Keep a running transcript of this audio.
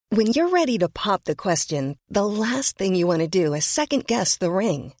When you're ready to pop the question, the last thing you want to do is second-guess the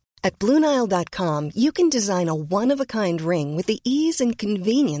ring. At BlueNile.com, you can design a one-of-a-kind ring with the ease and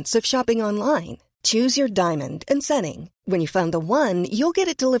convenience of shopping online. Choose your diamond and setting. When you find the one, you'll get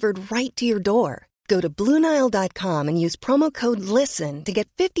it delivered right to your door. Go to BlueNile.com and use promo code LISTEN to get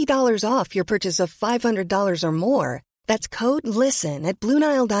 $50 off your purchase of $500 or more. That's code LISTEN at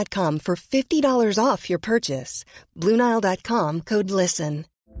BlueNile.com for $50 off your purchase. BlueNile.com, code LISTEN.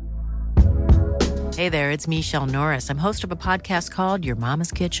 Hey there, it's Michelle Norris. I'm host of a podcast called Your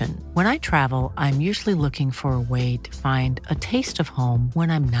Mama's Kitchen. When I travel, I'm usually looking for a way to find a taste of home when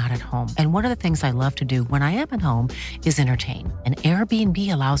I'm not at home. And one of the things I love to do when I am at home is entertain. And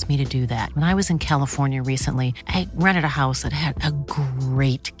Airbnb allows me to do that. When I was in California recently, I rented a house that had a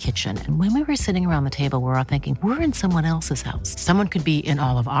great kitchen. And when we were sitting around the table, we were all thinking, we're in someone else's house. Someone could be in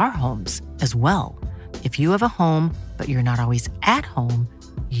all of our homes as well. If you have a home, but you're not always at home,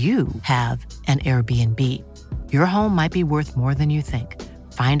 you have an Airbnb. Your home might be worth more than you think.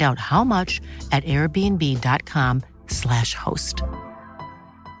 Find out how much at airbnb.com/host.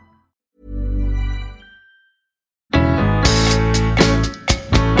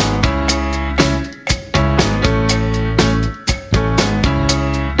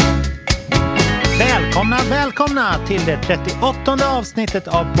 Välkomna till det 38:e avsnittet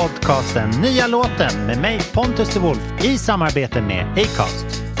av podcasten Nya låten med mig Pontus de Wolf i samarbete med Acast.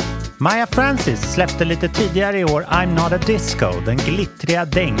 Maya Francis släppte lite tidigare i år I'm Not a Disco, den glittriga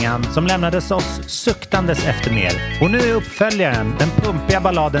dängan som lämnades oss suktandes efter mer. Och nu är uppföljaren, den pumpiga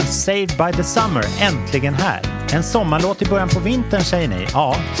balladen Saved by the Summer, äntligen här. En sommarlåt i början på vintern, säger ni?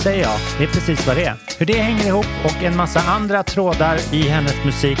 Ja, säger jag. Det är precis vad det är. Hur det hänger ihop och en massa andra trådar i hennes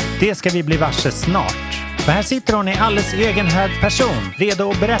musik, det ska vi bli varse snart. För här sitter hon i alldeles egen hög person,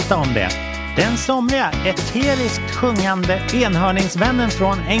 redo att berätta om det. Den somriga, eteriskt sjungande enhörningsvännen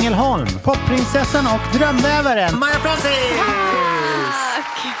från Ängelholm, popprinsessan och drömvävaren Maya Francis!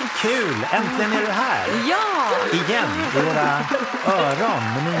 Kul, äntligen är du här. Ja! Igen, i våra öron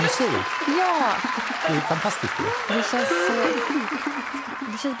med ny musik. Ja! Det är fantastiskt. Det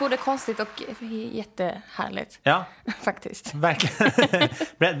känns både konstigt och jättehärligt. Ja. Faktiskt. Verkligen.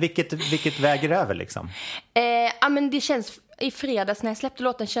 vilket väger över liksom? Ja, men det känns... I fredags när jag släppte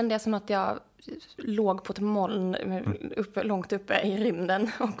låten kände jag som att jag låg på ett moln långt uppe i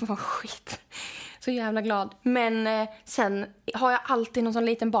rymden och var så jävla glad. Men sen har jag alltid någon sån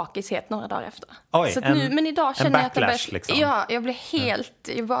liten bakishet några dagar efter. Oj, så men idag känner jag att jag backlash, liksom. Ja, jag blev helt...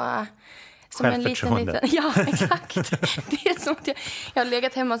 Jag bara... Som en liten... Ja, exakt. Det är som att jag har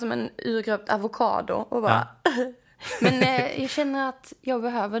legat hemma som en urgröpt avokado och bara... Ja. Men jag känner att jag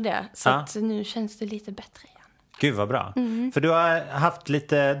behöver det. Så att nu känns det lite bättre igen. Gud vad bra. För du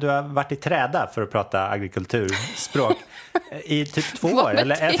har varit i träda, för att prata agrikulturspråk, i typ 2 år.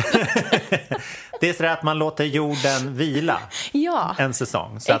 Eller det är så att man låter jorden vila en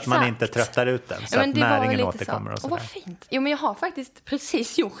säsong. Så att man inte tröttar ut den. Så att näringen återkommer. Och vad fint. Jo, men jag har faktiskt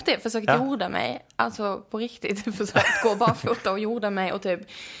precis gjort det. Försökt jorda mig. Alltså på riktigt. Försökt gå barfota och jorda mig. Och typ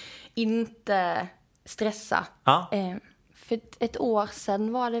inte stressa. För ett år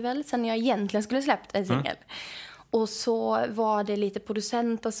sedan var det väl. Sen jag egentligen skulle släppt en singel. Och så var det lite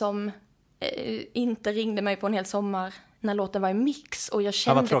producenter som inte ringde mig på en hel sommar när låten var i mix. Och jag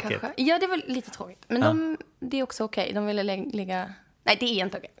kände kanske... Ja, det var lite tråkigt. Men det är också okej. De ville ligga... Nej, det är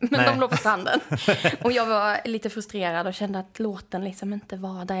inte okej. Men de låg på stranden. Och jag var lite frustrerad och kände att låten liksom inte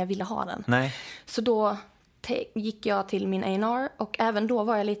var där jag ville ha den. Nej. Så då gick jag till min A&R och även då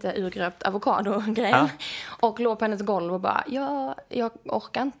var jag lite urgröpt avokado-grejen. Och låg på hennes golv och bara, jag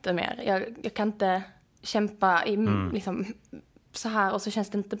orkar inte mer. Jag kan inte kämpa i, liksom, så här och så känns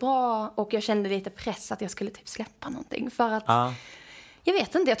det inte bra. Och jag kände lite press att jag skulle typ släppa någonting. För att, jag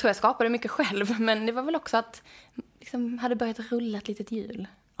vet inte, jag tror jag skapade mycket själv. Men det var väl också att liksom, hade börjat rulla ett litet hjul.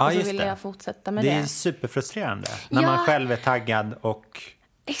 Och så ville jag fortsätta med det. Det är superfrustrerande när man själv är taggad och...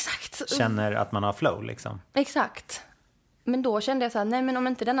 Exakt. Känner att man har flow liksom. Exakt. Men då kände jag så här, nej men om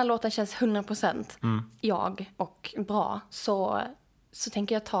inte denna låten känns 100% jag och bra så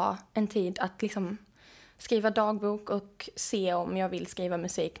tänker jag ta en tid att liksom skriva dagbok och se om jag vill skriva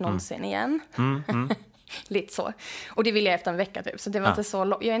musik någonsin igen. Lite så. Och det vill jag efter en vecka typ. Så det var inte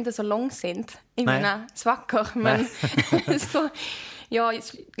så jag är inte så långsint i mina svackor. Men så jag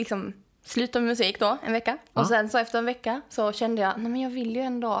liksom sluta med musik då, en vecka. Och sen så efter en vecka så kände jag, nej men jag vill ju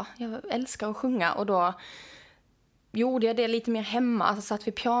ändå, jag älskar att sjunga. Och då gjorde jag det lite mer hemma. Alltså satt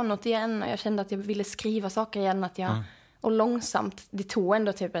vid pianot igen och jag kände att jag ville skriva saker igen. Att jag, och långsamt, det tog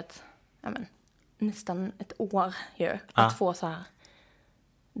ändå typ nästan ett år ju. Att få så här,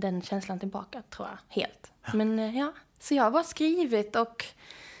 den känslan tillbaka tror jag, helt. Men så jag har bara skrivit och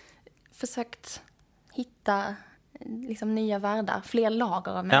försökt hitta liksom nya världar, fler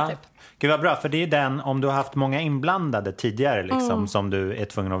lager av mig typ. Gud vad bra, för det är den, om du har haft många inblandade tidigare liksom, som du är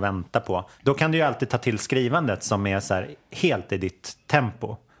tvungen att vänta på, då kan du ju alltid ta till skrivandet som är så här, helt i ditt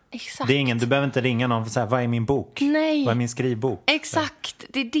tempo. Exakt. Det är ingen, du behöver inte ringa någon och säga, vad är min bok? Nej. Vad är min skrivbok? Exakt,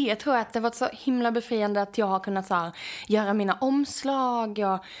 det är det, tror jag, att det har varit så himla befriande att jag har kunnat så här, göra mina omslag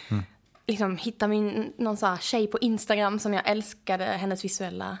och liksom hitta någon så här tjej på Instagram som jag älskade hennes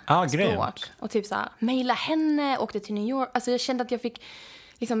visuella språk. Grymt. Och typ så här, mejla henne, åkte till New York. Alltså jag kände att jag fick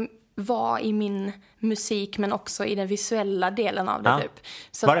liksom vara i min musik men också i den visuella delen av det typ.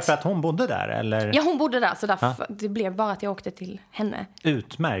 Så var det för att hon bodde där? Eller? Ja, hon bodde där, så därför, det blev bara att jag åkte till henne.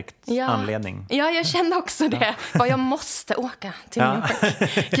 Utmärkt anledning. Ja, jag kände också det. Bara jag måste åka till New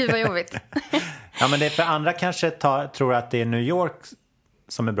York. Gud vad jobbigt. Ja, men det är för andra kanske tror att det är New York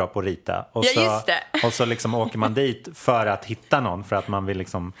som är bra på att rita. Och just det. Och så liksom åker man dit för att hitta någon, för att man vill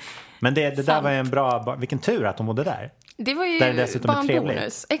liksom... Men det där var ju en bra... Vilken tur att hon bodde där. Det var ju bara en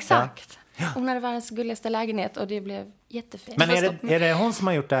bonus. Exakt. Ja. Hon hade världens gulligaste lägenhet och det blev jättefint. Men är det hon som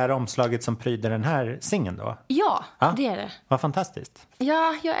har gjort det här omslaget som pryder den här singeln då? Ja, det är det. Vad fantastiskt.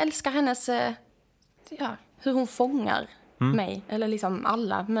 Ja, jag älskar hennes... hur hon fångar mig. Eller liksom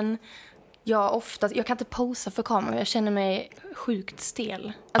alla. Men jag kan inte posa för kameran. Jag känner mig sjukt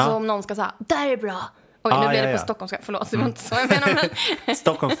stel. Alltså om någon ska säga, där är bra. Oj, nu blev det på Stockholmska. Förlåt, det var inte så jag menar. Men...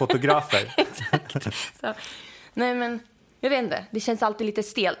 Stockholmsfotografer. Exakt. Så. Nej, men jag vet inte. Det känns alltid lite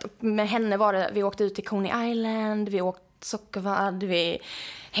stelt. Och med henne var det, vi åkte ut till Coney Island. Vi åkte sockervadd. Vi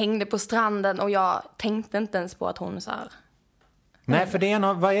hängde på stranden. Och jag tänkte inte ens på att hon så här... Nej, för det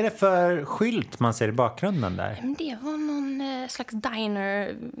är vad är det för skylt man ser i bakgrunden där? Men det var någon slags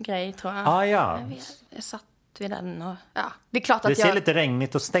diner-grej, tror jag. Jag satt vid den och... Ja, det är klart att det ser lite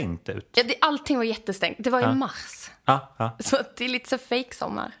regnigt och stängt ut. Ja, allting var jättestängt. Det var i mars. Så det är lite så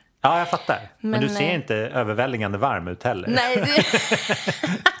fake-sommar. Ja, jag fattar. Men du ser inte överväldigande varm ut heller. Nej,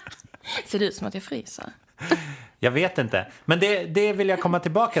 ser det ut som att jag fryser? Jag vet inte. Men det vill jag komma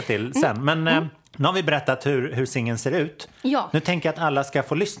tillbaka till sen. Men nu har vi berättat hur singeln ser ut. Ja. Nu tänker jag att alla ska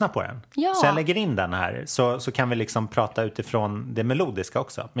få lyssna på den. Ja. Så jag lägger in den här. Så kan vi liksom prata utifrån det melodiska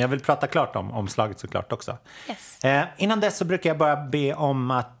också. Men jag vill prata klart om omslaget såklart också. Yes. Innan dess så brukar jag bara be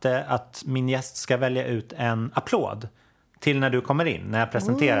om att min gäst ska välja ut en applåd till när du kommer in. När jag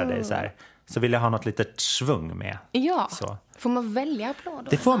presenterar dig så här. Så vill jag ha något litet svung med. Ja, så. Får man välja applåd?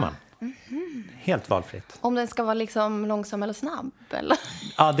 Det får man. Helt valfritt. Om den ska vara liksom långsam eller snabb, eller?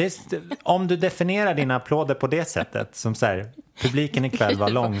 Ja, om du definierar dina applåder på det sättet, som så här, publiken ikväll var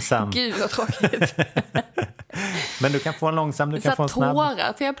långsam. Gud vad tråkigt. Men du kan få en långsam, du kan få en snabb.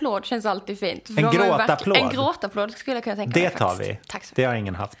 Tårar till applåd känns alltid fint. En gråtapplåd. En gråtapplåd skulle jag kunna tänka mig. Det tar vi. Tack så mycket. Det har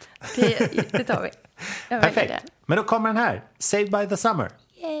ingen haft. Det tar vi. Perfekt. Men då kommer den här. Saved by the Summer.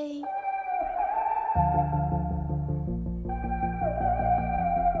 Yay.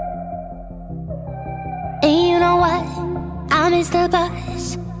 And you know what? I miss the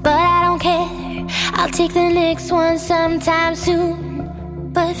bus, but I don't care. I'll take the next one sometime soon.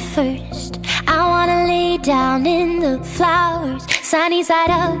 But first, I wanna lay down in the flowers, sunny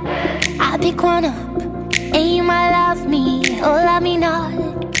side up. I pick one up, and you might love me or love me not.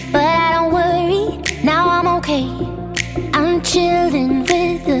 But I don't worry, now I'm okay. I'm chilling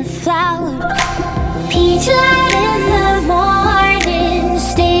with the flowers. Peach light in the morning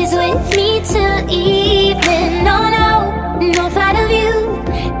stays with me till evening. No, no thought of you,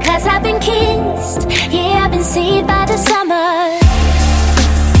 'cause I've been kissed. Yeah, I've been saved by the summer.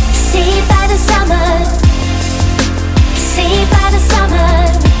 Saved by the summer. Saved by the summer.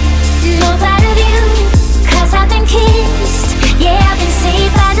 No thought of you, 'cause I've been kissed. Yeah, I've been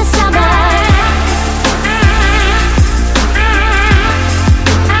saved by the summer.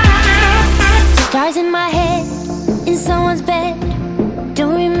 Stars in my head, in someone's bed.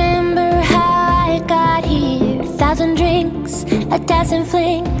 Don't remember how I got here. 1,000 drinks, 1,000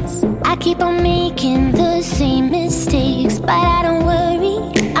 flings. I keep on making the same mistakes, but I don't worry,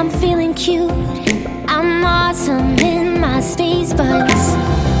 I'm feeling cute. I'm awesome in my space buds.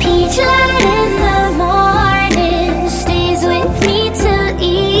 Peach light in the morning stays with me till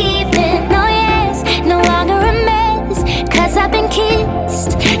evening. No, yes, no longer a mess, 'cause I've been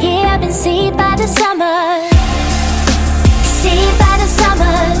kissed. Yeah, I've been saved by the summer. Saved by the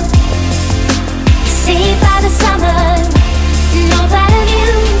summer. Saved by the summer. No thought of you,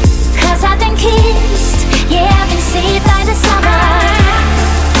 'cause I've been kissed. Yeah, I've been saved by the summer.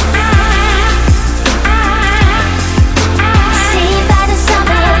 Saved by the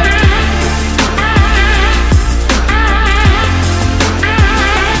summer.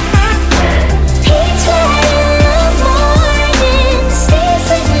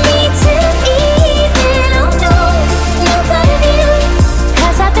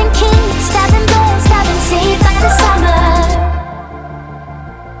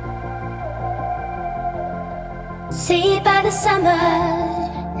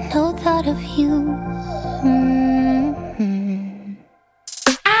 of you.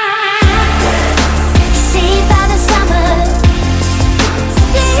 Saved by the summer,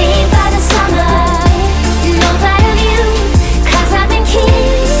 saved by the summer. No thought of you, 'cause I've been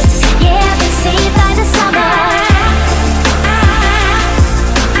kissed. Yeah, I've been saved by the summer.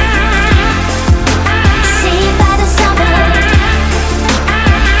 Saved by the summer.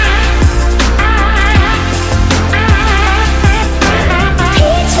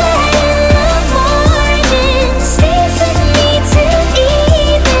 Peach light in the morning stays with me till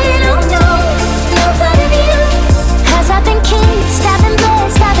evening. Oh no, no thought of you, 'cause I've been kissed, I've been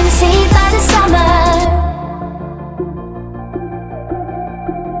blessed, I've been saved by the summer.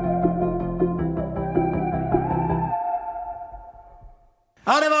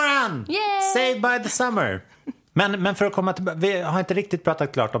 Ja, det var han! Yay! Saved by the summer. Men för att komma tillbaka, vi har inte riktigt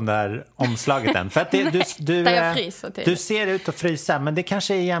pratat klart om det här omslaget än. För att du, Där jag fryser till. Du ser ut att frysa, men det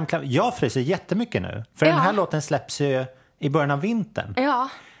kanske är jämklart. Jag fryser jättemycket nu. För den här låten släpps ju i början av vintern. Ja.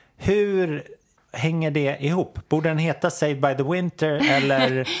 Hur hänger det ihop? Borde den heta Saved by the Winter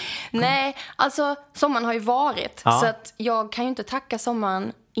eller... Nej, alltså sommaren har ju varit. Ja. Så att jag kan ju inte tacka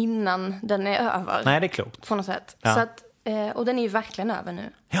sommaren innan den är över. Nej, det är klokt. På något sätt. Ja. Så att, och den är ju verkligen över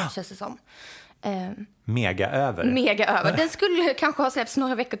nu, Ja. känns det som. Mega över. Mega över. Den skulle kanske ha släppts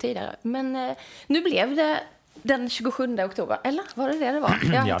några veckor tidigare. Men nu blev det den 27 oktober. Eller var det var?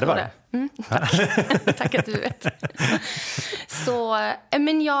 Ja, det var det. Tack. Tack att du vet. Så,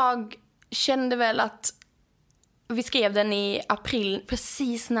 men jag kände väl att vi skrev den i april,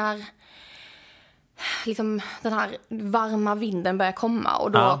 precis när liksom den här varma vinden började komma.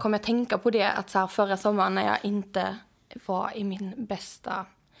 Och då kom jag tänka på det att så här, förra sommaren när jag inte var i min bästa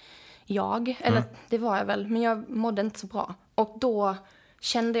jag. Eller det var jag väl, men jag mådde inte så bra. Och då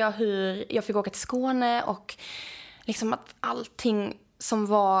kände jag hur jag fick åka till Skåne och liksom att allting som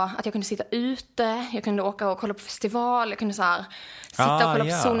var att jag kunde sitta ute, jag kunde åka och kolla på festival, jag kunde så här sitta och kolla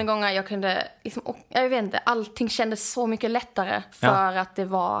på solnedgångar, jag kunde liksom, och, jag vet inte, allting kändes så mycket lättare för att det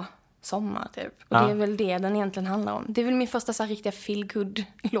var sommar typ. Och det är väl det den egentligen handlar om. Det är väl min första så här riktiga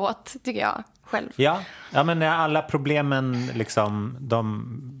feel-good-låt, tycker jag själv. Ja, men alla problemen liksom,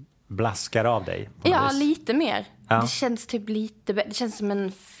 de blaskar av dig. Ja, lite mer. Ja. Det känns typ lite, det känns som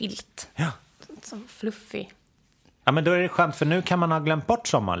en filt. Ja. Som fluffig. Ja, men då är det skönt för nu kan man ha glömt bort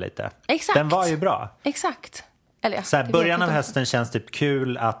sommaren lite. Exakt. Den var ju bra. Exakt. Eller ja, Så här, början av hösten känns typ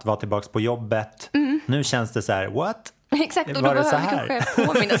kul att vara tillbaka på jobbet. Nu känns det så här, what? Exakt, och då Var det behöver så vi här? kanske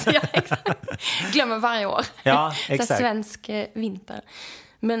påminna sig. Ja, exakt. Glömmer varje år. Ja, Så exakt. svensk vinter.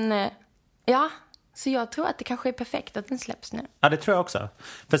 Men ja, så jag tror att det kanske är perfekt att den släpps nu. Ja, det tror jag också.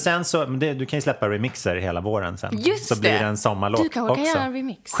 För sen så, du kan ju släppa remixer hela våren sen. Just så blir det. det en sommarlåt Du kanske också. kan göra en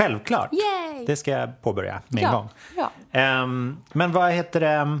remix. Självklart. Yay! Det ska jag påbörja med en gång. Ja. Men vad heter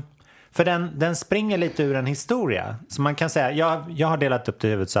det? För den springer lite ur en historia. Så man kan säga, jag har delat upp det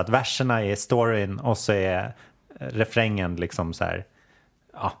i huvudet så att verserna är storyn och så är refrängen liksom så här,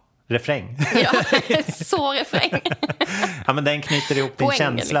 refräng. Ja, så refräng. Ja, men den knyter ihop din Poängen,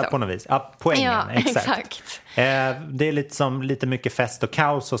 känsla liksom. på något vis. Ja, poängen, Ja, exakt. Det är lite mycket fest och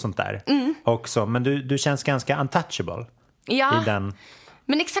kaos och sånt där också. Men du känns ganska untouchable i den.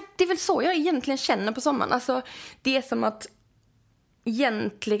 Men exakt, det är väl så jag egentligen känner på sommaren. Alltså, det är som att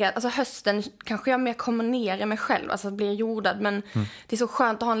egentligen, alltså hösten kanske jag mer kommer ner i mig själv, alltså blir jordad. Men det är så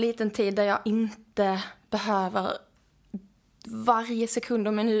skönt att ha en liten tid där jag inte behöver varje sekund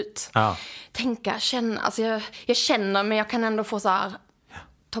och minut tänka, känna. Alltså jag känner, men jag kan ändå få så här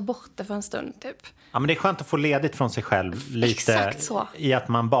ta bort det för en stund typ. Ja, men det är skönt att få ledigt från sig själv lite. Exakt så. I att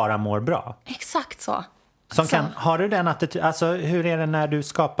man bara mår bra. Exakt så. Har du den attityd, alltså hur är det när du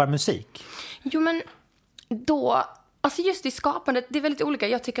skapar musik? Jo, men då, alltså just i skapandet, det är väldigt olika.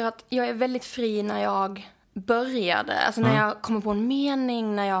 Jag tycker att jag är väldigt fri när jag började. Alltså när jag kommer på en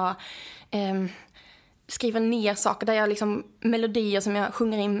mening, när jag skriver ner saker där jag liksom, melodier som jag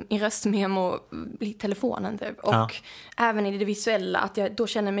sjunger in i röstmemo i telefonen typ. Och även i det visuella, att jag då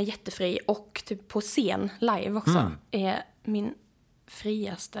känner mig jättefri. Och typ på scen, live också, är min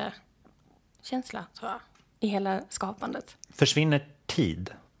friaste känsla, tror jag, i hela skapandet. Försvinner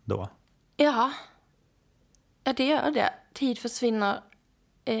tid då? Ja, det gör det. Tid försvinner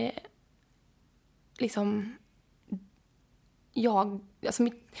liksom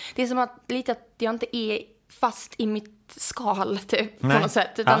det är som att lite att jag inte är fast i mitt skal typ, på något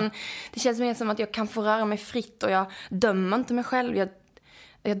sätt. Utan det känns mer som att jag kan få röra mig fritt och jag dömer inte mig själv.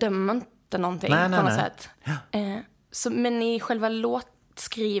 Jag dömer inte någonting på något sätt. Ja. Men i själva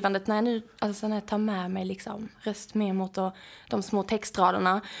låtskrivandet, när jag tar med mig liksom röstmemot och de små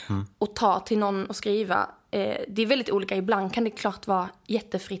textraderna och tar till någon och skriva, det är väldigt olika. Ibland kan det klart vara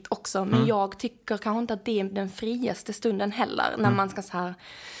jättefritt också. Men jag tycker kanske inte att det är den friaste stunden heller. När man ska så här,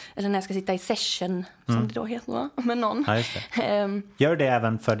 eller när jag ska sitta i session, som det då heter, med någon. Ja, just det. Gör det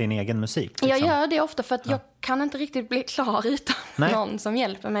även för din egen musik? Liksom? Jag gör det ofta för att jag kan inte riktigt bli klar utan någon som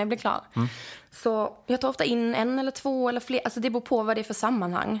hjälper mig att bli klar. Så jag tar ofta in 1 eller 2 eller fler. Alltså det beror på vad det är för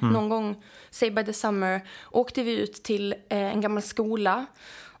sammanhang. Någon gång, Say by the Summer, åkte vi ut till en gammal skola.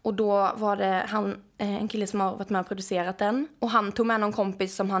 Och då var det en kille som har varit med och producerat den. Och han tog med någon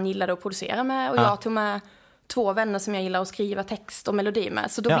kompis som han gillade att producera med. Och jag tog med 2 vänner som jag gillar att skriva text och melodi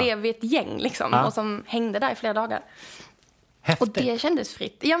med. Så då blev vi ett gäng liksom. Och som hängde där i flera dagar. Häftigt. Och det kändes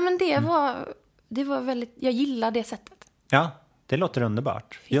fritt. Ja, men det var väldigt... Jag gillar det sättet. Ja, det låter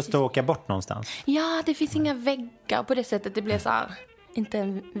underbart. Just att åka bort någonstans. Ja, det finns inga väggar på det sättet. Det blir så här... Inte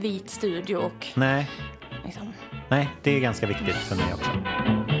en vit studio och... Nej. Liksom. Nej, det är ganska viktigt för mig också.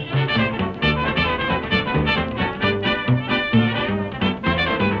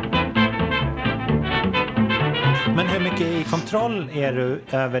 Men hur mycket i kontroll är du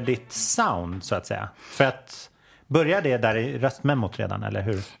över ditt sound, så att säga? För att börjar det där i röstmemot redan, eller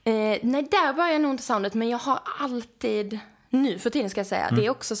hur? Nej, där börjar jag nog inte soundet. Men jag har alltid, nu för tiden ska jag säga, det är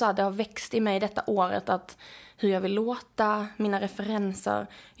också så att det har växt i mig detta året att hur jag vill låta, mina referenser.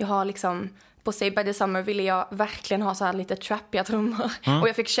 Jag har liksom... På Say by the Summer ville jag verkligen ha så här lite trappiga trummor. Och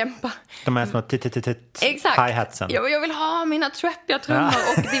jag fick kämpa. De är små hi-hatsen. Jag vill ha mina trappiga trummor.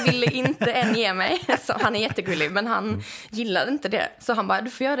 Och det ville inte en ge mig. Så han är jättegullig, men han gillade inte det. Så han bara, du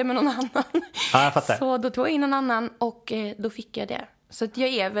får göra det med någon annan. Ja, jag fattar. Så då tog jag in en annan och då fick jag det. Så att jag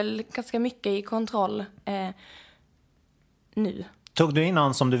är väl ganska mycket i kontroll nu. Tog du in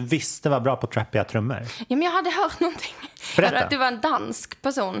någon som du visste var bra på trappiga trummor? Ja, men jag hade hört någonting. Berätta. Det var en dansk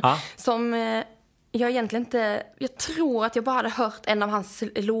person som jag egentligen inte... Jag tror att jag bara hade hört en av hans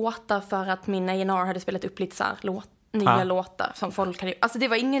låtar för att min A&R hade spelat upp lite så här nya låtar som folk hade... Alltså det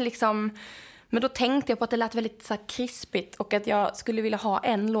var ingen liksom... Men då tänkte jag på att det lät väldigt så här krispigt och att jag skulle vilja ha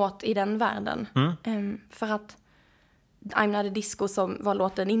en låt i den världen. För att I'm Not a Disco, som var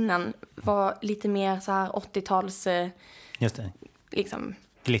låten innan, var lite mer så här 80-tals... Just det. Liksom...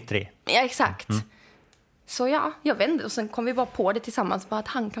 Glittrig. Ja, exakt. Så ja, jag vände och sen kom vi bara på det tillsammans, bara att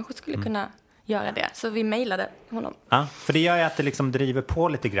han kanske skulle kunna göra det. Så vi mejlade honom. Ja, för det gör ju att det liksom driver på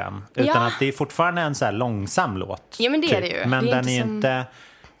lite grann. Utan att det är fortfarande en så här långsam låt. Ja, men det är det ju. Men det är den är ju inte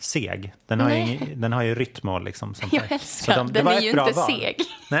seg. Den har ju rytm liksom. Sånt jag älskar. Så den är ju inte seg.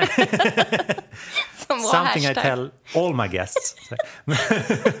 Nej. Som Something I tell all my guests.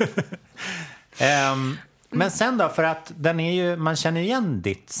 Men sen då, för att den är ju, man känner igen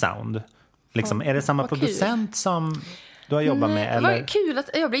ditt sound. Liksom, är det samma producent som du har jobbat med? Eller? Vad kul att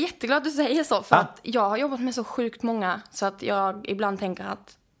jag blir jätteglad att du säger så. För att jag har jobbat med så sjukt många. Så att jag ibland tänker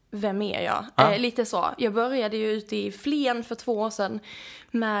att, vem är jag? Lite så. Jag började ju ute i Flen för 2 år sedan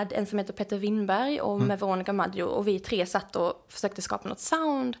med en som heter Petter Winberg och med Veronica Maggio. Och vi 3 satt och försökte skapa något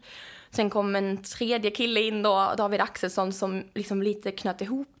sound. Sen kom en 3:e kille in då, David Axelsson, som liksom lite knöt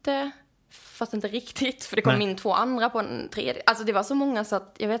ihop det. Fast inte riktigt, för det kom in 2 andra på en 3:e. Alltså det var så många så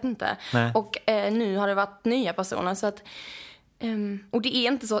att jag vet inte. Och nu har det varit nya personer så att... och det är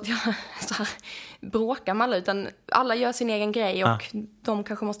inte så att jag så här, bråkar med alla, utan alla gör sin egen grej och de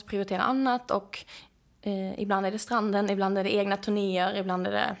kanske måste prioritera annat. Och ibland är det stranden, ibland är det egna turnéer, ibland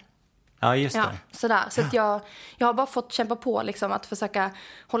är det... Ja, just det. Sådär. Så att jag har bara fått kämpa på liksom, att försöka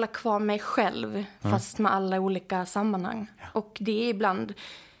hålla kvar mig själv fast med alla olika sammanhang. Och det är ibland...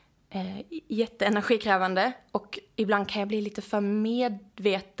 jätteenergikrävande och ibland kan jag bli lite för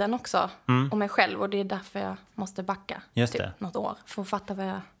medveten också om mig själv och det är därför jag måste backa något år för att fatta vad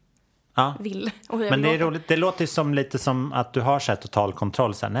jag vill och hur jag men vill det är roligt, det låter som lite som att du har så här total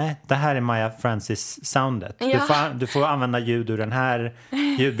kontroll så här, nej, det här är Maya Francis soundet. Du får använda ljud ur den här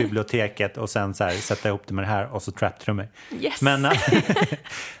ljudbiblioteket och sen så här, sätta ihop det med det här och så trap-trummor. Yes. Men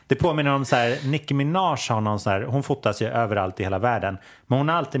det påminner om så här, Nicki Minaj har någon så här, hon fotas ju överallt i hela världen, men hon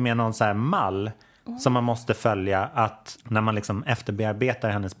har alltid med någon så här mall som man måste följa, att när man liksom efterbearbetar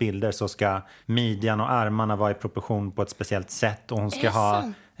hennes bilder så ska midjan och armarna vara i proportion på ett speciellt sätt och hon ska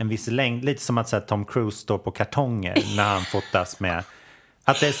ha en viss längd, lite som att så här, Tom Cruise står på kartonger när han fotas med,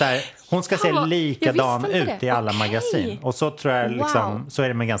 att det är så här, hon ska se likadan ut i alla magasin. Och så tror jag liksom, så är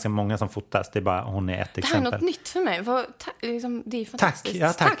det med ganska många som fotas. Det är bara, hon är ett exempel. Det här är något nytt för mig. Liksom, det är fantastiskt.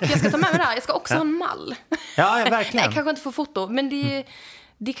 Tack. Tack, jag ska ta med mig det här. Jag ska också ha en mall. Ja, verkligen. Nej, kanske inte få foto, men det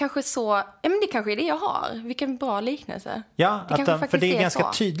är kanske så... Ja, men det kanske är det jag har. Vilken bra liknelse. Ja, för det är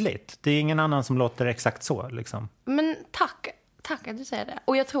ganska tydligt. Det är ingen annan som låter exakt så, liksom. Men tack. Tack att du säger det.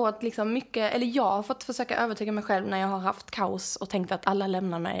 Och jag tror att liksom mycket, eller jag har fått försöka övertyga mig själv när jag har haft kaos och tänkt att alla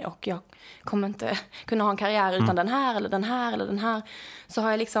lämnar mig och jag kommer inte kunna ha en karriär utan den här eller den här eller den här. Så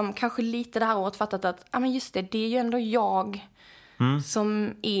har jag liksom kanske lite det här året fattat att men just det är ju ändå jag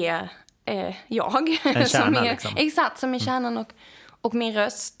som är jag. En kärna, som är, liksom. Exakt, som är kärnan och min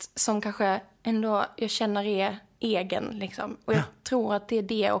röst som kanske ändå jag känner är egen liksom. Och jag tror att det är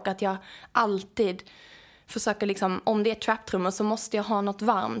det och att jag alltid försöker liksom, om det är traptrummor så måste jag ha något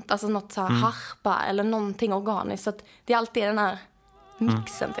varmt, alltså något så här harpa eller någonting organiskt. Så att det är alltid den här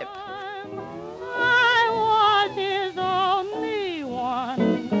mixen typ.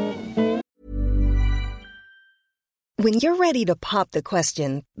 When you're ready to pop the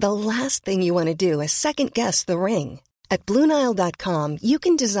question, the last thing you want to do is second-guess the ring. At BlueNile.com, you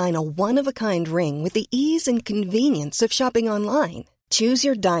can design a one-of-a-kind ring with the ease and convenience of shopping online. Choose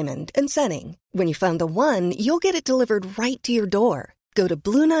your diamond and setting. When you find the one, you'll get it delivered right to your door. Go to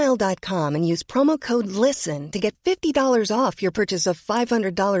BlueNile.com and use promo code LISTEN to get $50 off your purchase of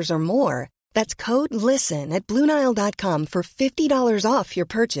 $500 or more. That's code LISTEN at BlueNile.com for $50 off your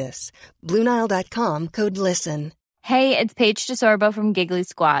purchase. BlueNile.com, code LISTEN. Hey, it's Paige DeSorbo from Giggly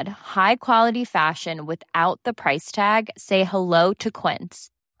Squad. High quality fashion without the price tag. Say hello to Quince.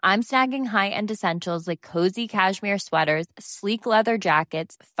 I'm snagging high-end essentials like cozy cashmere sweaters, sleek leather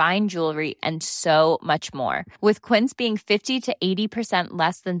jackets, fine jewelry, and so much more. With Quince being 50 to 80%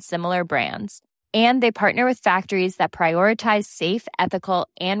 less than similar brands. And they partner with factories that prioritize safe, ethical,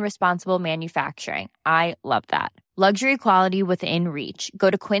 and responsible manufacturing. I love that. Luxury quality within reach. Go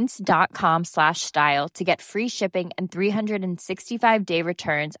to quince.com/style to get free shipping and 365-day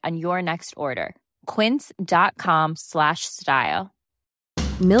returns on your next order. Quince.com/style.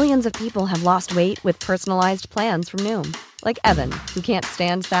 Millions of people have lost weight with personalized plans from Noom. Like Evan, who can't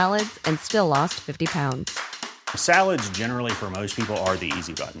stand salads and still lost 50 pounds. Salads generally for most people are the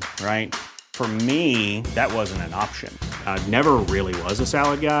easy button, right? For me, that wasn't an option. I never really was a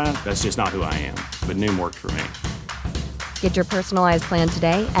salad guy. That's just not who I am. But Noom worked for me. Get your personalized plan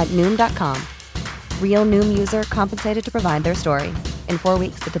today at Noom.com. Real Noom user compensated to provide their story. In 4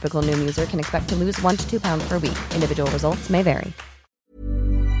 weeks, the typical Noom user can expect to lose 1 to 2 pounds per week. Individual results may vary.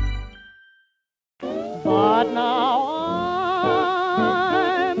 But now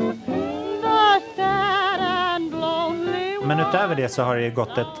I'm the sad and lonely one. Men utöver det så har det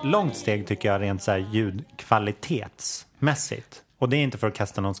gått ett långt steg tycker jag rent så här ljudkvalitetsmässigt. Och det är inte för att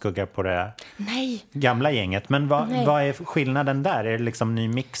kasta någon skugga på det gamla gänget. Men vad är skillnaden där? Är det liksom ny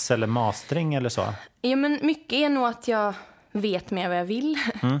mix eller mastering eller så? Ja, men mycket är nog att jag vet mer vad jag vill.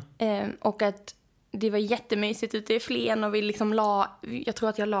 Och att det var jättemysigt ute i Flen och vi liksom jag tror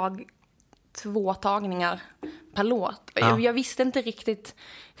att jag lag 2 tagningar per låt. Jag visste inte riktigt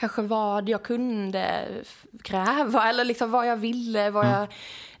kanske vad jag kunde kräva eller liksom vad jag ville.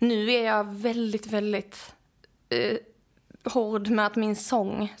 Nu är jag väldigt, väldigt hård med att min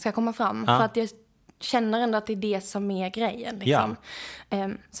sång ska komma fram. För att jag känner ändå att det är det som är grejen. Liksom.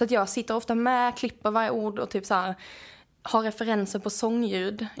 Så att jag sitter ofta med, klipper varje ord och typ så här, har referenser på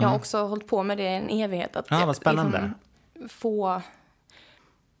sångljud. Jag har också hållit på med det en evighet. Att vad spännande. Liksom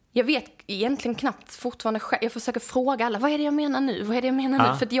jag vet egentligen knappt fortfarande själv. Jag försöker fråga alla, vad är det jag menar nu? Vad är det jag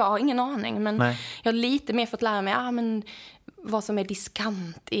menar nu? För att jag har ingen aning. Men jag har lite mer fått lära mig men vad som är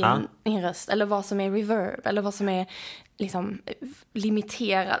diskant i en röst. Eller vad som är reverb. Eller vad som är liksom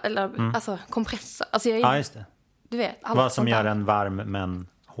limiterad. Eller alltså kompressor. Alltså just det. Du vet, vad som gör en varm men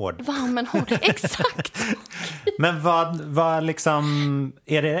hård. Varm men hård, exakt. Men vad liksom,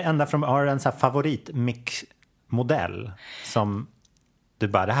 är det ända från, har du en så här favoritmixmodell som du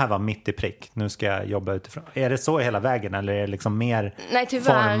bara, det här var mitt i prick, nu ska jag jobba utifrån. Är det så hela vägen eller är det liksom mer Nej,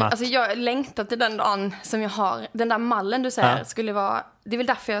 tyvärr. format? Alltså jag längtar till den dagen som jag har, den där mallen du säger skulle vara, det är väl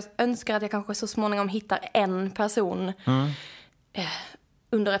därför jag önskar att jag kanske så småningom hittar en person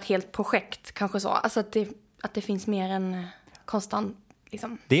under ett helt projekt kanske så. Alltså att det finns mer än konstant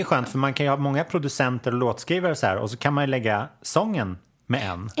liksom. Det är skönt för man kan ju ha många producenter och låtskrivare så här, och så kan man ju lägga sången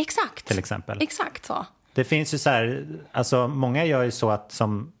med en. Exakt. Till exempel. Exakt så. Det finns ju så här, alltså många gör ju så att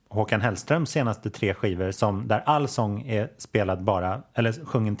som Håkan Hellströms senaste 3 skivor som där all sång är spelad bara, eller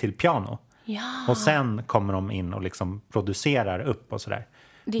sjungen till piano. Ja. Och sen kommer de in och liksom producerar upp och sådär.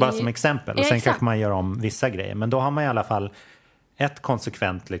 Bara som exempel. Och sen kanske man gör om vissa grejer. Men då har man i alla fall ett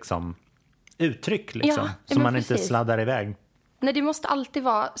konsekvent liksom uttryck liksom. Så man inte sladdar iväg. Nej, det måste alltid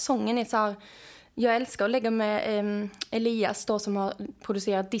vara, sången är så här. Jag älskar att lägga med Elias då, som har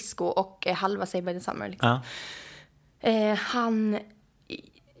producerat disco och halva Saved by the Summer. Liksom.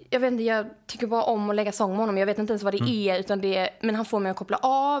 Jag vet inte, jag tycker bara om att lägga sång med honom. Jag vet inte ens vad det är, utan men han får mig att koppla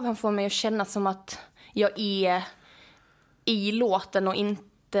av. Han får mig att känna som att jag är i låten och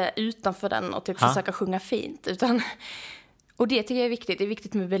inte utanför den och typ försöka sjunga fint. Och det tycker jag är viktigt. Det är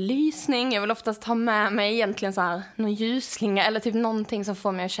viktigt med belysning. Jag vill oftast ha med mig egentligen så här någon ljusslinga eller typ någonting som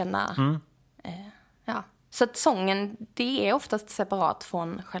får mig att känna... Så att sången, det är oftast separat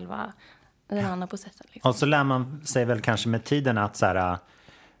från själva den andra processen. Liksom. Och så lär man sig väl kanske med tiden att så här,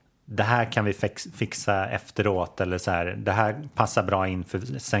 det här kan vi fixa efteråt. Eller så här, det här passar bra in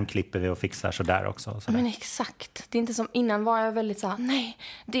för sen klipper vi och fixar så där också. Så men exakt. Det är inte som innan var jag väldigt så här, nej,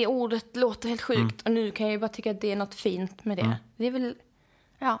 det ordet låter helt sjukt. Och nu kan jag ju bara tycka att det är något fint med det. Det är väl,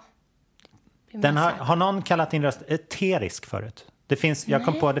 Den har någon kallat din röst eterisk förut? Det finns, jag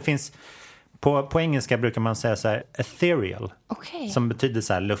kom på, det finns... På engelska brukar man säga så här ethereal. Som betyder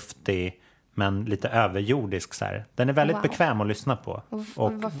så här luftig men lite överjordisk så här. Den är väldigt bekväm att lyssna på.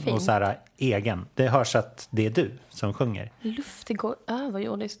 Och så här egen. Det hörs att det är du som sjunger. Luftig och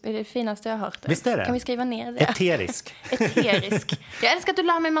överjordisk. Det är det finaste jag har hört. Visst är det? Kan vi skriva ner det? Eterisk. Eterisk. Jag älskar att du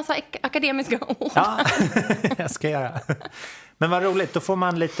lär mig en massa akademiska ord. Ja, jag ska göra. Men vad roligt, då får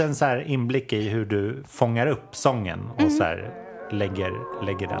man en liten så här inblick i hur du fångar upp sången och så här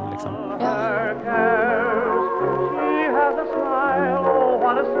lägger den liksom.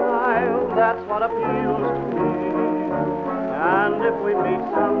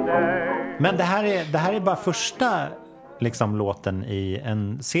 Men det här är bara första liksom låten i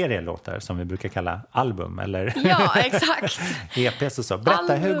en serie låtar som vi brukar kalla album eller ja, exakt. EPs och så.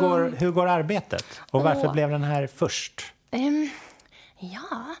 Berätta, hur går arbetet? Och varför blev den här först?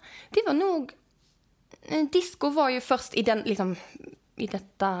 Det var nog disco var ju först i den liksom i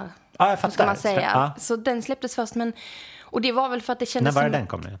detta jag fattar. Ska man säga. Så den släpptes först och det var väl för att det kändes när var det den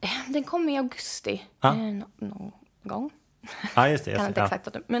kom nu? Den kom i augusti någon gång. Ja, just det. Kan inte exakt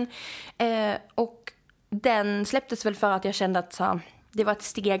men och den släpptes väl för att jag kände att så, det var ett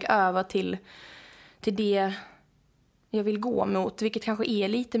steg över till det jag vill gå mot, vilket kanske är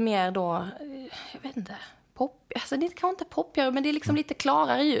lite mer då, jag vet inte, pop, alltså det är kanske inte poppigare, men det är liksom lite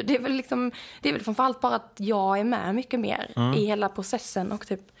klarare ljud. Det är väl framförallt bara att jag är med mycket mer i hela processen och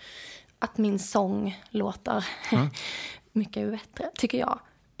typ att min sång låter mycket bättre, tycker jag.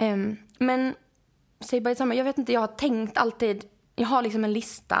 Men säg bara detsamma, jag vet inte, jag har tänkt alltid, jag har liksom en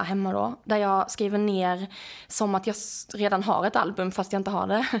lista hemma då där jag skriver ner som att jag redan har ett album fast jag inte har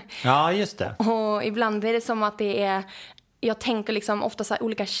det. Ja, just det. Och ibland är det som att det är, jag tänker liksom ofta så här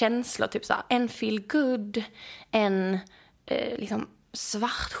olika känslor, typ så här, en feel good, en liksom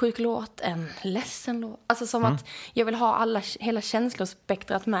svartsjuk låt, en ledsen låt. Alltså som att jag vill ha hela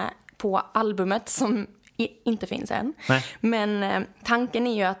känslospektrat med på albumet som inte finns än. Nej. Men tanken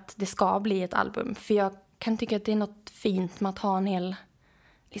är ju att det ska bli ett album. För jag kan tycka att det är något fint med att ha en hel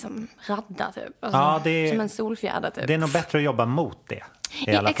liksom radda typ. Alltså, som en solfjäder typ. Det är nog bättre att jobba mot det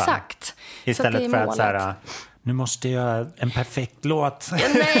i alla fall. Exakt. Istället för att så här, nu måste jag göra en perfekt låt. Ja,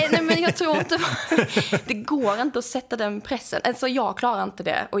 nej, men jag tror inte det går inte att sätta den pressen. Alltså jag klarar inte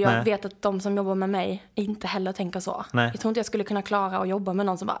det. Och jag vet att de som jobbar med mig inte heller tänker så. Nej. Jag tror inte jag skulle kunna klara att jobba med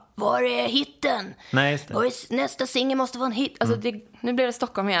någon som bara, var är hitten? Nej, just det. Nästa singel måste vara en hit. Alltså nu blir det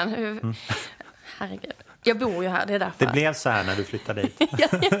Stockholm igen. Herregud. Jag bor ju här, det är därför. Det blev så här när du flyttade dit. ja,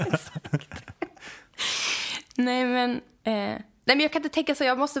 exakt. Nej, men jag kan inte tänka så.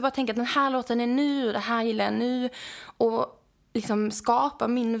 Jag måste bara tänka att den här låten är nu, det här gillar jag nu. Och liksom skapa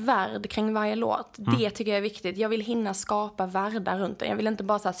min värld kring varje låt. Det tycker jag är viktigt. Jag vill hinna skapa världar runt den. Jag vill inte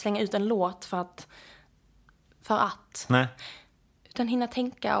bara så här slänga ut en låt för att. Nej. Utan hinna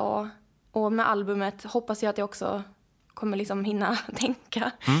tänka och med albumet hoppas jag att jag också kommer liksom hinna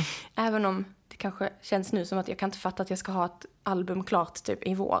tänka. Även om det kanske känns nu som att jag kan inte fatta att jag ska ha ett album klart typ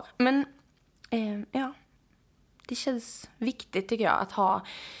i vår. Men det känns viktigt tycker jag att ha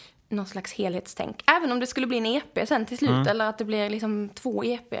någon slags helhetstänk. Även om det skulle bli en EP sen till slut eller att det blir liksom 2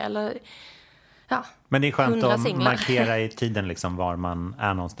 EP eller men det är skönt att markera i tiden liksom var man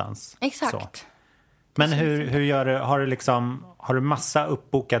är någonstans. Exakt. Så. Men hur gör du? Har du massa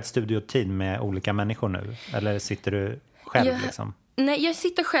uppbokad studiotid med olika människor nu? Eller sitter du själv liksom? Nej, jag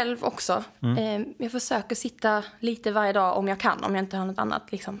sitter själv också. Jag försöker sitta lite varje dag om jag kan, om jag inte har något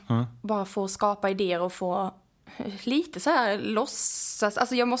annat. Liksom. Bara få skapa idéer och få lite så här låtsas.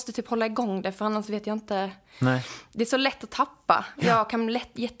 Alltså jag måste typ hålla igång det, för annars vet jag inte. Nej. Det är så lätt att tappa. Jag kan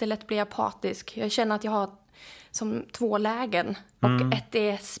jättelätt bli apatisk. Jag känner att jag har som 2 lägen. Och ett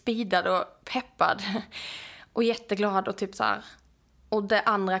är speedad och peppad. Och jätteglad och typ så här. Och det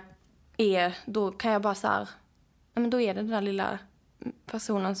andra är, då kan jag bara så här, men då är det den där lilla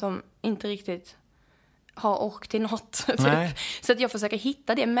personen som inte riktigt har ork till något. Typ. Så att jag försöker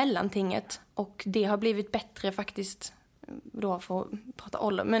hitta det mellantinget. Och det har blivit bättre faktiskt. Då får prata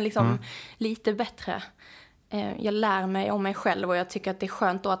ålder. Men liksom lite bättre. jag lär mig om mig själv och jag tycker att det är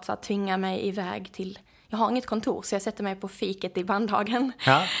skönt då att så här, tvinga mig iväg till... Jag har inget kontor så jag sätter mig på fiket i bandhagen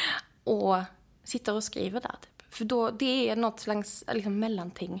och sitter och skriver där. Typ. För då, det är något slags liksom,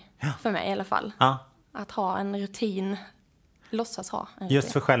 mellanting för mig i alla fall. Ja. Att ha en rutin, låtsas ha en rutin.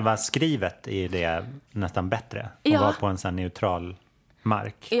 Just för själva skrivet är det nästan bättre. Att vara på en sån neutral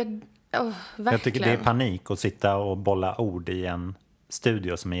mark. Jag tycker det är panik att sitta och bolla ord i en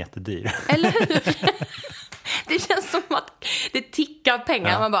studio som är jättedyr. Eller hur? Det känns som att det tickar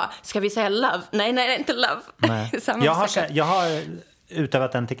pengar. Man bara, ska vi säga love? Nej, inte love. Nej. Jag har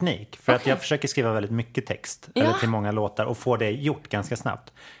utövat en teknik. För att jag försöker skriva väldigt mycket text. Eller till många låtar. Och få det gjort ganska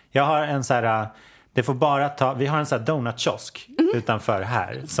snabbt. Jag har en så här... Det får bara ta... Vi har en sån här donutkiosk utanför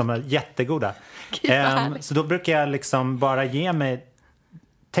här. Som är jättegoda. Så då brukar jag liksom bara ge mig...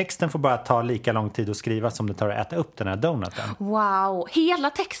 Texten får bara ta lika lång tid att skriva som det tar att äta upp den här donuten. Wow, hela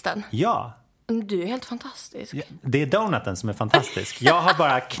texten? Ja. Du är helt fantastisk. Det är donuten som är fantastisk. Jag har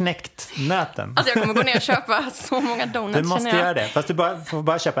bara knäckt nöten. Alltså jag kommer gå ner och köpa så många donuts. Du måste göra det. Fast du får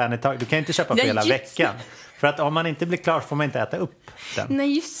bara köpa en i tag. Du kan inte köpa för hela veckan. För att om man inte blir klar får man inte äta upp den.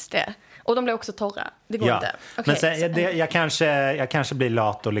 Nej, just det. Och de blir också torra. Det går inte. Okay, men sen, jag kanske blir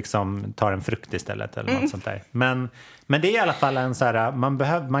lat och liksom tar en frukt istället. Eller något sånt där. Men det är i alla fall en så här...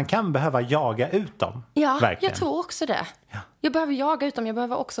 Man kan behöva jaga ut dem. Ja, verkligen. Jag tror också det. Ja. Jag behöver jaga ut dem. Jag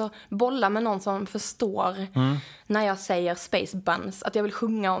behöver också bolla med någon som förstår när jag säger space buns. Att jag vill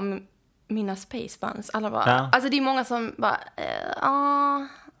sjunga om mina space buns. Alla bara... Alltså det är många som bara...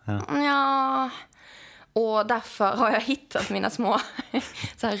 Och därför har jag hittat mina små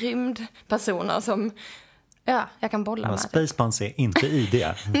så här rymdpersoner som jag kan bolla med. Space buns är inte i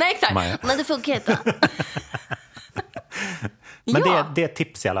det. Nej, exakt. Maja. Men det funkar inte. Men det är ett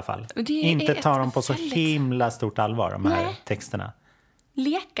tips i alla fall. Inte ta dem på så himla stort allvar, de här texterna.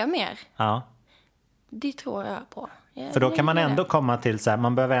 Leka mer. Ja. Det tror jag på. För då kan man ändå komma till så här,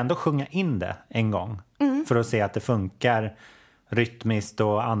 man behöver ändå sjunga in det en gång. För att se att det funkar rytmiskt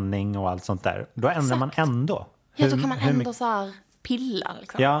och andning och allt sånt där. Då ändrar man ändå. Ja, då kan man ändå så här pilla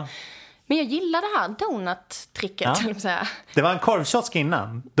liksom. Ja. Men jag gillar det här donut-tricket. Ja. Det var en korvkiosk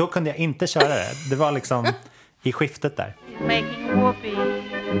innan. Då kunde jag inte köra det. Det var liksom i skiftet där. Making whoopee.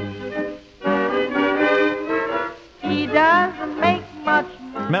 He doesn't make much.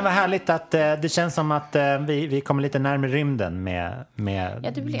 Men vad härligt att det känns som att vi kommer lite närmare rymden med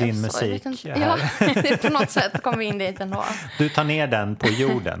din musik. På något sätt kommer vi in dit ändå. Du tar ner den på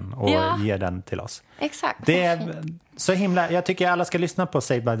jorden och ger den till oss. Exakt. Det är så himla, jag tycker alla ska lyssna på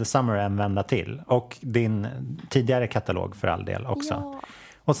Saved by the Summer en vända till. Och din tidigare katalog för all del också. Ja.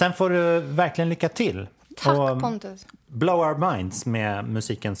 Och sen får du verkligen lycka till. Tack Pontus. Blow our minds med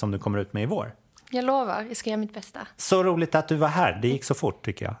musiken som du kommer ut med i vår. Jag lovar, jag ska göra mitt bästa. Så roligt att du var här. Det gick så fort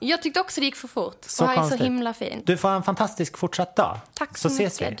tycker jag. Jag tyckte också det gick för fort. Så det här är så himla fint. Du får en fantastisk fortsatt dag. Tack så mycket.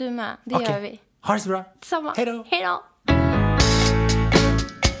 Ses vi. Du med. Det gör vi. Ha det så bra. Samma. Hej då. Hej då.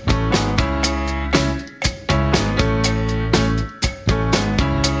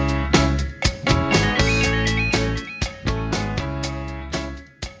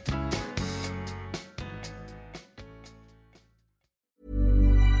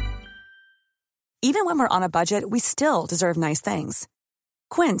 Even when we're on a budget, we still deserve nice things.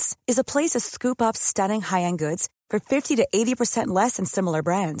 Quince is a place to scoop up stunning high-end goods for 50 to 80% less than similar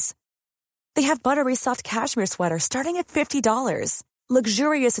brands. They have buttery soft cashmere sweaters starting at $50,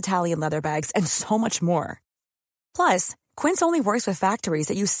 luxurious Italian leather bags, and so much more. Plus, Quince only works with factories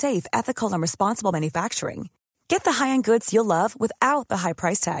that use safe, ethical, and responsible manufacturing. Get the high-end goods you'll love without the high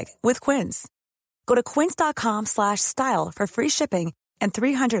price tag with Quince. Go to quince.com/style for free shipping and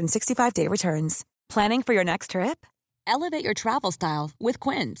 365-day returns. Planning for your next trip? Elevate your travel style with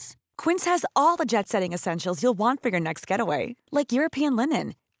Quince. Quince has all the jet-setting essentials you'll want for your next getaway, like European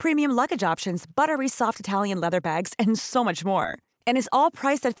linen, premium luggage options, buttery soft Italian leather bags, and so much more. And is all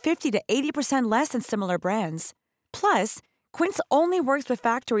priced at 50 to 80% less than similar brands. Plus, Quince only works with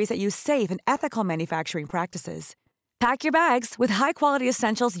factories that use safe and ethical manufacturing practices. Pack your bags with high-quality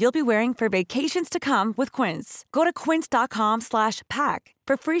essentials you'll be wearing for vacations to come with Quince. Go to quince.com/pack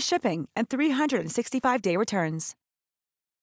for free shipping and 365-day returns.